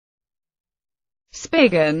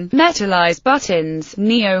Spigen Metallized buttons,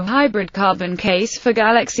 Neo hybrid carbon case for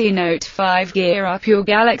Galaxy Note 5. Gear up your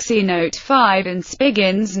Galaxy Note 5 in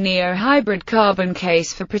Spigen's Neo hybrid carbon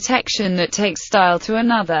case for protection that takes style to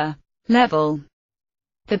another level.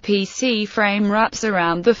 The PC frame wraps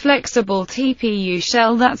around the flexible TPU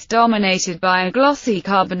shell that's dominated by a glossy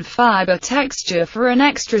carbon fiber texture for an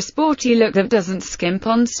extra sporty look that doesn't skimp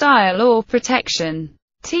on style or protection.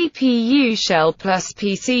 TPU shell plus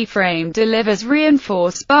PC frame delivers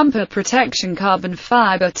reinforced bumper protection. Carbon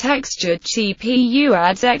fiber textured TPU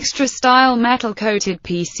adds extra style. Metal-coated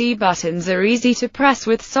PC buttons are easy to press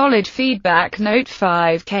with solid feedback. Note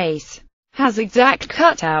 5 case has exact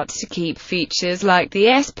cutouts to keep features like the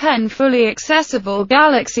S Pen. Fully accessible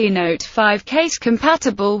Galaxy Note 5 case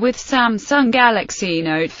compatible with Samsung Galaxy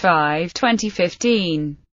Note 5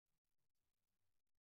 2015.